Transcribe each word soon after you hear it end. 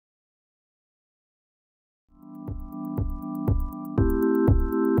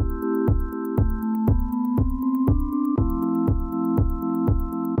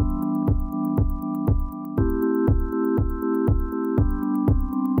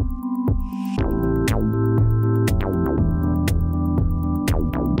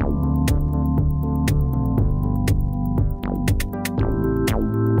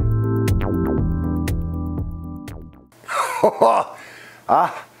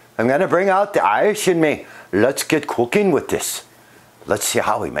I'm gonna bring out the Irish in me. Let's get cooking with this. Let's see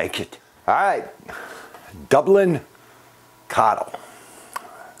how we make it. All right, Dublin Coodle.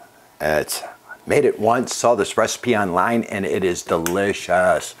 It's made it once, saw this recipe online, and it is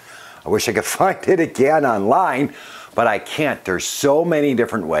delicious. I wish I could find it again online, but I can't. There's so many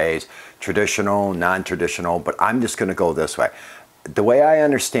different ways, traditional, non-traditional, but I'm just gonna go this way. The way I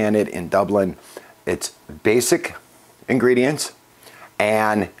understand it in Dublin, it's basic ingredients,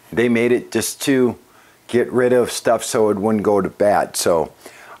 and they made it just to get rid of stuff so it wouldn't go to bad. So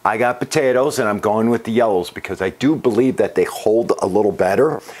I got potatoes, and I'm going with the yellows because I do believe that they hold a little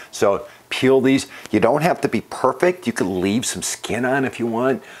better. So peel these. You don't have to be perfect. You can leave some skin on if you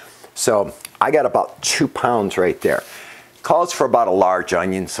want. So I got about 2 pounds right there. Calls for about a large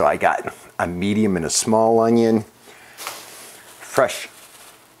onion, so I got a medium and a small onion. Fresh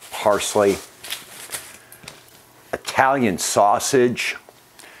parsley. Italian sausage,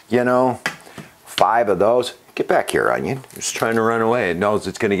 you know, 5 of those. Get back here, onion. It's trying to run away. It knows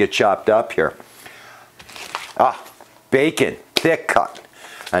it's going to get chopped up here. Bacon, thick cut.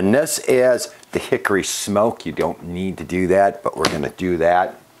 And this is the hickory smoke. You don't need to do that, but we're going to do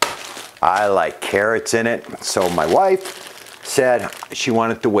that. I like carrots in it. So my wife said she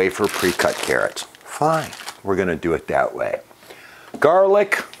wanted the wafer pre-cut carrots. Fine, we're going to do it that way.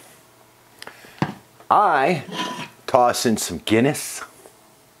 Garlic. I toss in some Guinness.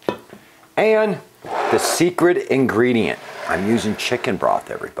 And the secret ingredient. I'm using chicken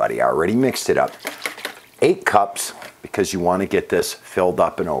broth, everybody. I already mixed it up. 8 cups, because you want to get this filled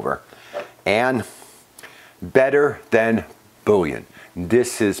up and over. And better than bouillon.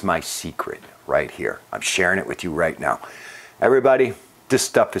 This is my secret right here. I'm sharing it with you right now. Everybody, this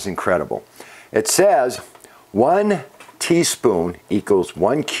stuff is incredible. It says 1 teaspoon equals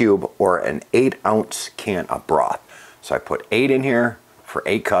 1 cube or an 8-ounce can of broth. So I put 8 in here for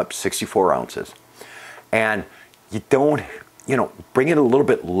 8 cups, 64 ounces. And you don't, bring it a little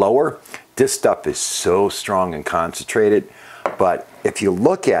bit lower. This stuff is so strong and concentrated. But if you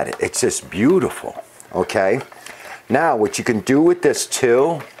look at it, it's just beautiful, okay? Now, what you can do with this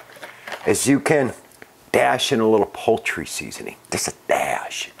too is you can dash in a little poultry seasoning. Just a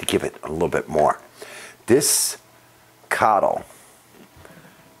dash to give it a little bit more. This coddle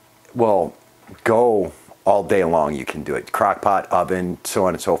will go all day long. You can do it. Crock pot, oven, so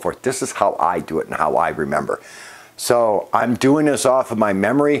on and so forth. This is how I do it and how I remember. So I'm doing this off of my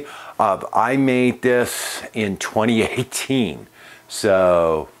memory of I made this in 2018.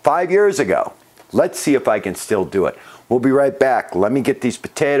 So 5 years ago. Let's see if I can still do it. We'll be right back. Let me get these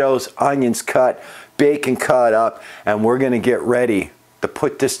potatoes, onions cut, bacon cut up, and we're going to get ready to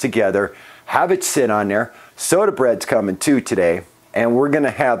put this together, have it sit on there. Soda bread's coming too today, and we're going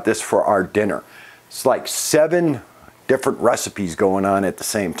to have this for our dinner. It's like 7 different recipes going on at the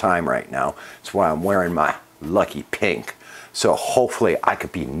same time right now. That's why I'm wearing my lucky pink. So hopefully I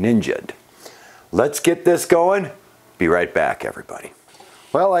could be ninja'd. Let's get this going. Be right back, everybody.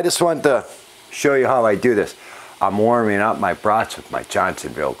 Well, I just wanted to show you how I do this. I'm warming up my brats with my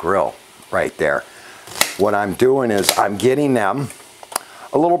Johnsonville grill right there. What I'm doing is I'm getting them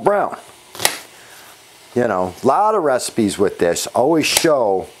a little brown. You know, a lot of recipes with this always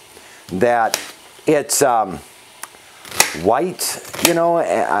show that it's white,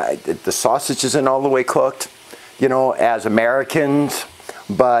 the sausage isn't all the way cooked, as Americans,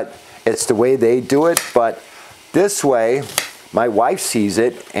 but it's the way they do it. But this way, my wife sees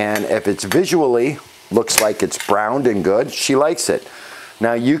it, and if it's visually looks like it's browned and good, she likes it.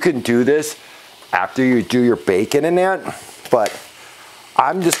 Now you can do this after you do your bacon and that, but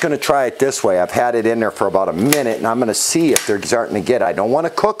I'm just going to try it this way. I've had it in there for about a minute, and I'm going to see if they're starting to get. I don't want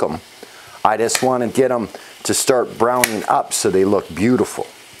to cook them. I just want to get them to start browning up so they look beautiful.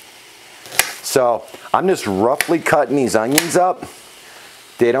 So I'm just roughly cutting these onions up.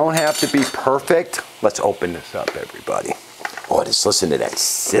 They don't have to be perfect. Let's open this up, everybody. Oh, just listen to that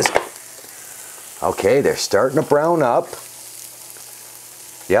sizzle. Okay, they're starting to brown up.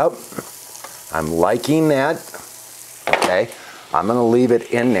 Yep, I'm liking that. Okay, I'm gonna leave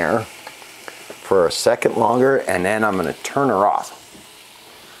it in there for a second longer, and then I'm gonna turn her off.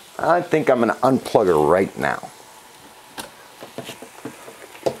 I think I'm gonna unplug her right now.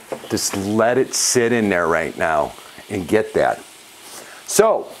 Just let it sit in there right now and get that.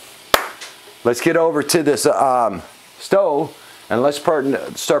 So, let's get over to this stove, and let's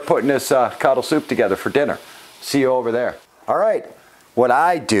start putting this coddle soup together for dinner. See you over there. All right, what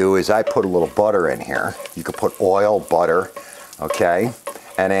I do is I put a little butter in here. You could put oil, butter, okay?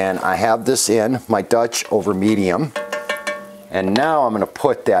 And then I have this in my Dutch over medium. And now I'm gonna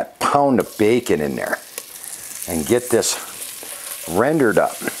put that pound of bacon in there and get this rendered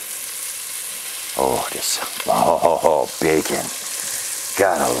up. Oh, bacon.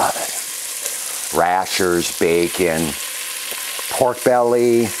 Gotta love it. Rashers, bacon, pork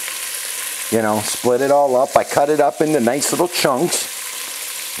belly, you know, split it all up. I cut it up into nice little chunks.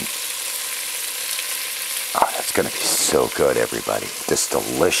 Oh, that's gonna be so good, everybody. Just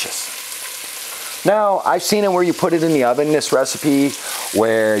delicious. Now, I've seen it where you put it in the oven, this recipe,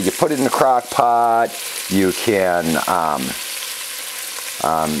 where you put it in the crock pot. You can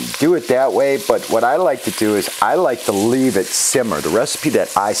do it that way, but what I like to do is I like to leave it simmer. The recipe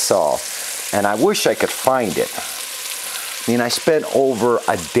that I saw, and I wish I could find it. I mean, I spent over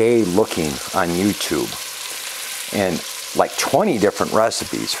a day looking on YouTube and like 20 different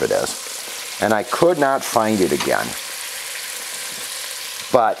recipes for this, and I could not find it again.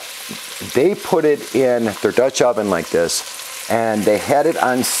 But they put it in their Dutch oven like this, and they had it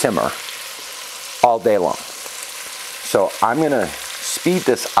on simmer all day long. So I'm gonna speed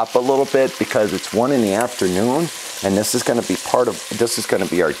this up a little bit because it's 1 in the afternoon, and this is gonna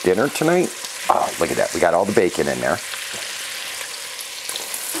be our dinner tonight. Oh, look at that, we got all the bacon in there.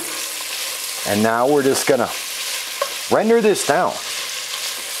 And now we're just gonna render this down.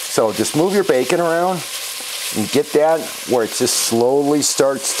 So just move your bacon around and get that where it just slowly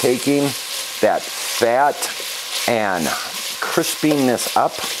starts taking that fat and crisping this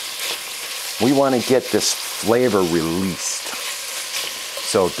up. We want to get this flavor released.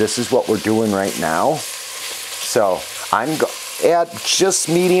 So this is what we're doing right now. So I'm at just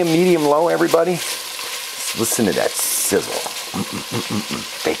medium low, everybody. Listen to that sizzle.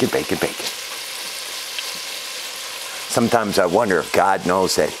 Bacon, bacon, bacon. Sometimes I wonder if God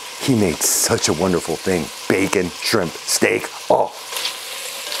knows that He made such a wonderful thing. Bacon, shrimp, steak, oh.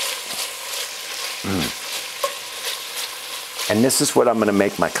 And this is what I'm gonna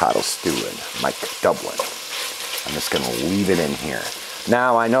make my cottle stew in, my Dublin. I'm just gonna leave it in here.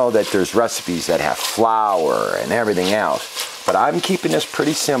 Now I know that there's recipes that have flour and everything else, but I'm keeping this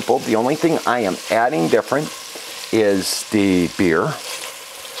pretty simple. The only thing I am adding different is the beer.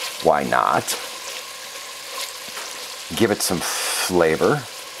 Why not? Give it some flavor.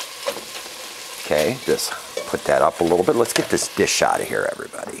 Okay, just put that up a little bit. Let's get this dish out of here,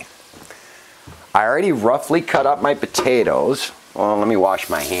 everybody. I already roughly cut up my potatoes. Well, let me wash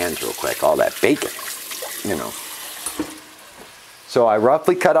my hands real quick. All that bacon, you know. So I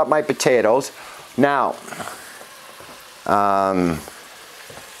roughly cut up my potatoes. Now,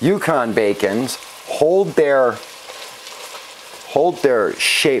 Yukon bacons hold their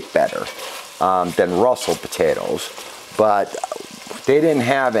shape better than Russell potatoes, but they didn't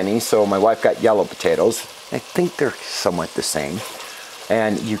have any, so my wife got yellow potatoes. I think they're somewhat the same.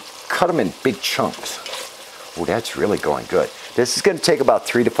 And you cut them in big chunks. Oh, that's really going good. This is going to take about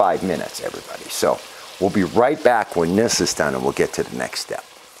 3 to 5 minutes, everybody. So we'll be right back when this is done, and we'll get to the next step.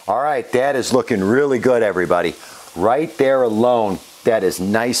 All right, that is looking really good, everybody. Right there alone, that is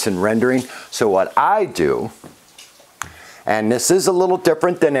nice and rendering. So what I do, and this is a little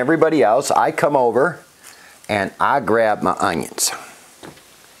different than everybody else, I come over and I grab my onions.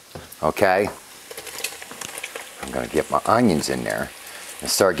 Okay? I'm going to get my onions in there and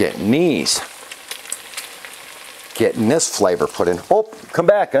start getting this flavor put in. Oh, come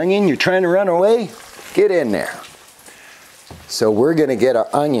back, onion. You're trying to run away? Get in there. So we're going to get our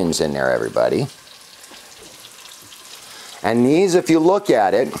onions in there, everybody. And these, if you look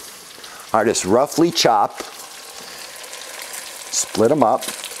at it, are just roughly chopped. Split them up.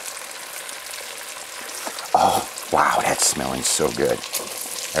 Oh, wow, that's smelling so good,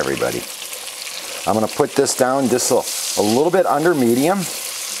 everybody. I'm going to put this down just a little bit under medium.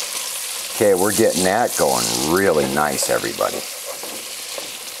 Okay, we're getting that going really nice, everybody.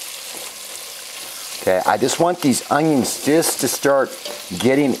 Okay, I just want these onions just to start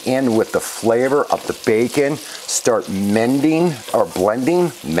getting in with the flavor of the bacon, start mending or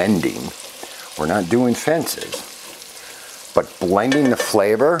blending. We're not doing fences, but blending the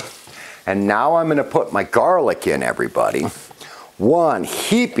flavor. And now I'm going to put my garlic in, everybody. 1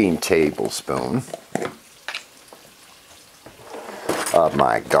 heaping tablespoon of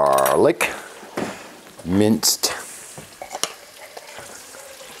my garlic, minced.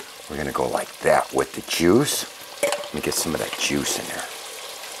 We're going to go like that with the juice. Let me get some of that juice in there.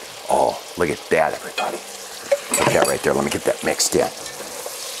 Oh, look at that, everybody. Look at that right there. Let me get that mixed in.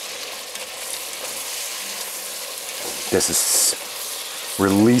 This is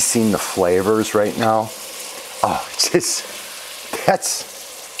releasing the flavors right now. Oh, it's just, that's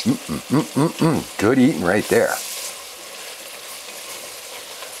good eating right there.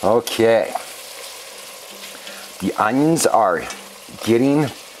 Okay. The onions are getting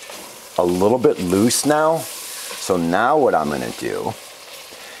a little bit loose now. So now what I'm going to do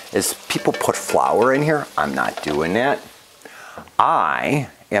is, people put flour in here. I'm not doing that. I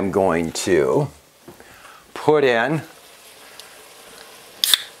am going to put in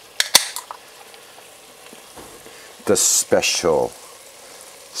the special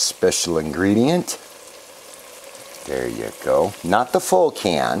ingredient. There you go. Not the full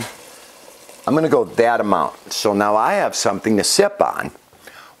can. I'm going to go that amount. So now I have something to sip on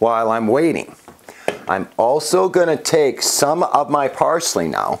while I'm waiting. I'm also going to take some of my parsley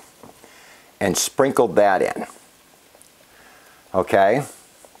now and sprinkle that in. Okay?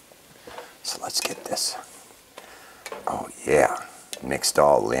 So let's get this. Oh yeah, mixed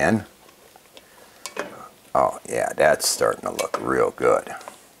all in. Oh yeah, that's starting to look real good.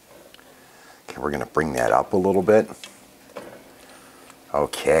 Okay, we're going to bring that up a little bit.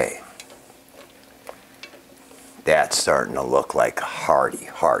 Okay. That's starting to look like hearty,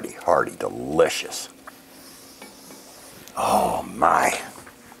 delicious. Oh my.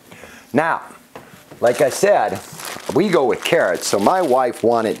 Now, like I said, we go with carrots. So my wife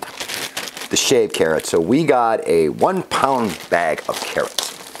wanted the shaved carrots. So we got a 1 pound bag of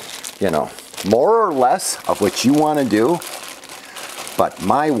carrots. You know, more or less of what you want to do. But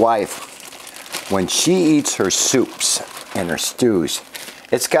my wife, when she eats her soups and her stews,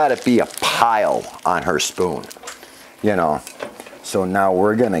 it's got to be a pile on her spoon. You know, so now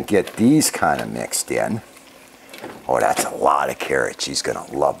we're going to get these kind of mixed in. Oh, that's a lot of carrots. She's going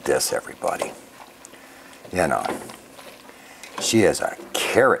to love this, everybody. You know, she is a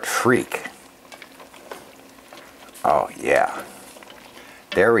carrot freak. Oh, yeah.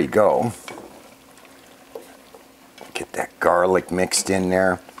 There we go. Get that garlic mixed in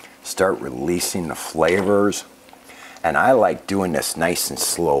there. Start releasing the flavors. And I like doing this nice and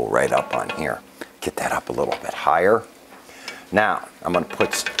slow right up on here. Get that up a little bit higher. Now, I'm going to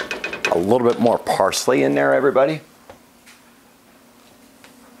put a little bit more parsley in there, everybody.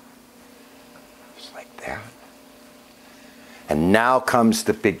 Just like that. And now comes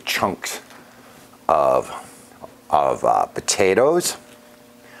the big chunks of potatoes.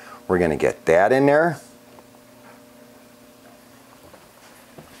 We're going to get that in there.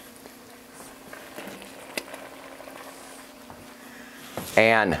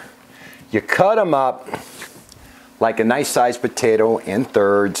 And you cut them up like a nice sized potato in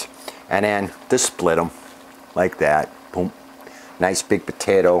thirds, and then just split them like that. Boom. Nice big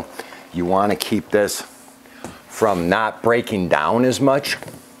potato. You want to keep this from not breaking down as much.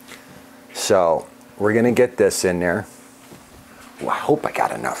 So we're going to get this in there. Well, I hope I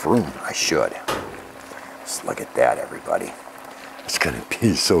got enough room. I should. Just look at that, everybody. It's going to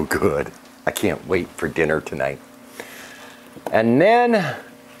be so good. I can't wait for dinner tonight. And then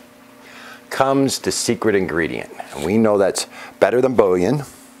comes the secret ingredient. And we know that's better than bouillon.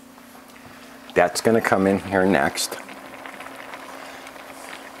 That's going to come in here next.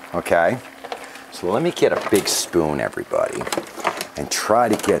 Okay? So let me get a big spoon, everybody, and try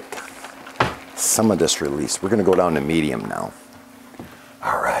to get some of this released. We're going to go down to medium now.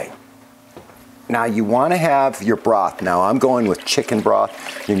 All right. Now you want to have your broth. Now I'm going with chicken broth.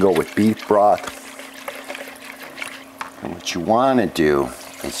 You can go with beef broth. And what you want to do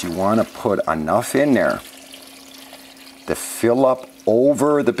is you want to put enough in there to fill up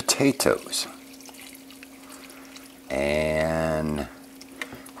over the potatoes. And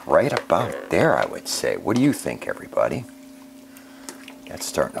right about there, I would say. What do you think, everybody? That's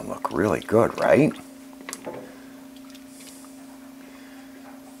starting to look really good, right?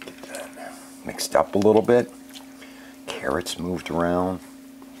 Get that mixed up a little bit. Carrots moved around.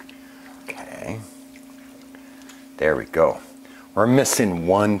 Okay. There we go. We're missing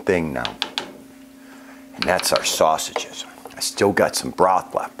one thing now, and that's our sausages. I still got some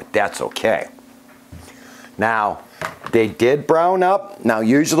broth left, but that's okay. Now, they did brown up. Now,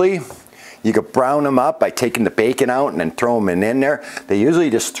 usually, you could brown them up by taking the bacon out and then throw them in there. They usually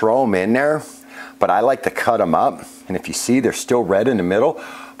just throw them in there, but I like to cut them up. And if you see, they're still red in the middle,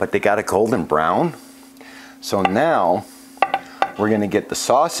 but they got a golden brown. So now, we're going to get the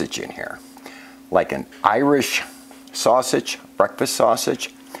sausage in here, like an Irish sausage, breakfast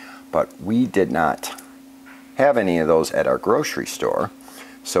sausage, but we did not have any of those at our grocery store.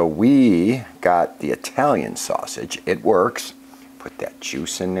 So we got the Italian sausage. It works. Put that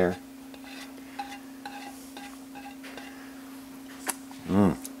juice in there.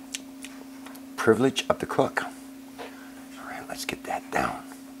 Privilege of the cook. All right, let's get that down.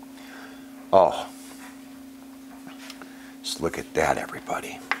 Oh, just look at that,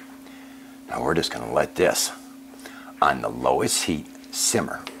 everybody. Now we're just going to let this on the lowest heat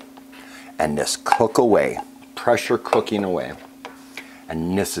simmer and this cook away, pressure cooking away.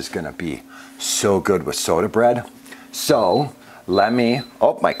 And this is going to be So good with soda bread. So let me,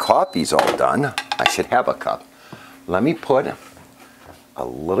 oh, my coffee's all done. I should have a cup. Let me put a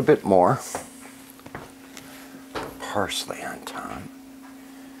little bit more parsley on top,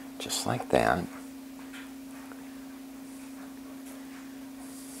 just like that.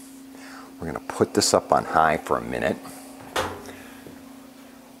 We're gonna put this up on high for a minute. A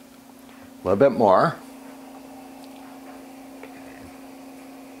little bit more.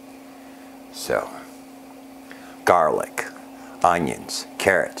 So, garlic, onions,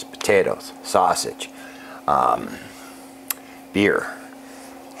 carrots, potatoes, sausage, beer,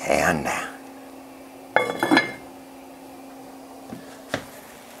 and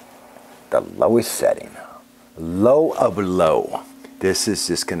the lowest setting, low of low. This is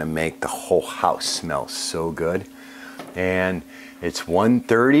just gonna make the whole house smell so good. And it's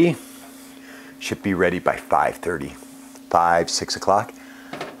 1:30, should be ready by 5:30, 6 o'clock.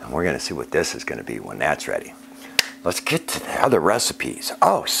 And we're gonna see what this is gonna be when that's ready. Let's get to the other recipes.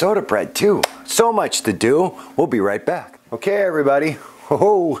 Oh, soda bread too. So much to do. We'll be right back. Okay, everybody.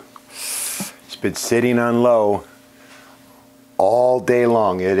 Oh, it's been sitting on low all day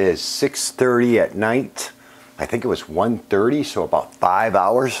long. It is 6:30 at night. I think it was 1:30, so about 5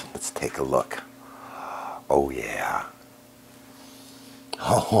 hours. Let's take a look. Oh yeah.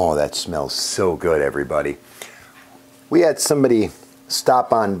 Oh, that smells so good, everybody. We had somebody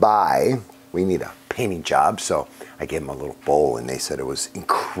stop on by. We need a painting job, so I gave them a little bowl and they said it was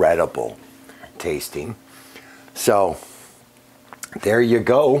incredible tasting. So there you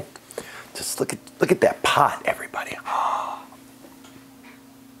go. Just look at that pot, everybody.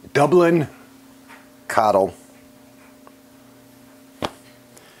 Dublin Coodle.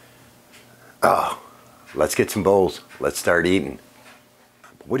 Oh, let's get some bowls. Let's start eating.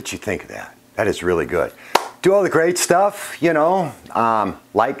 What did you think of that? That is really good. Do all the great stuff, you know,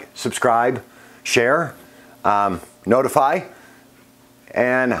 like, subscribe, share, notify.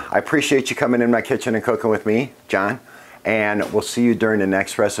 And I appreciate you coming in my kitchen and cooking with me, John. And we'll see you during the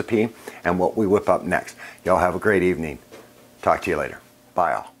next recipe and what we whip up next. Y'all have a great evening. Talk to you later.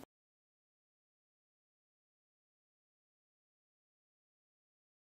 Bye all.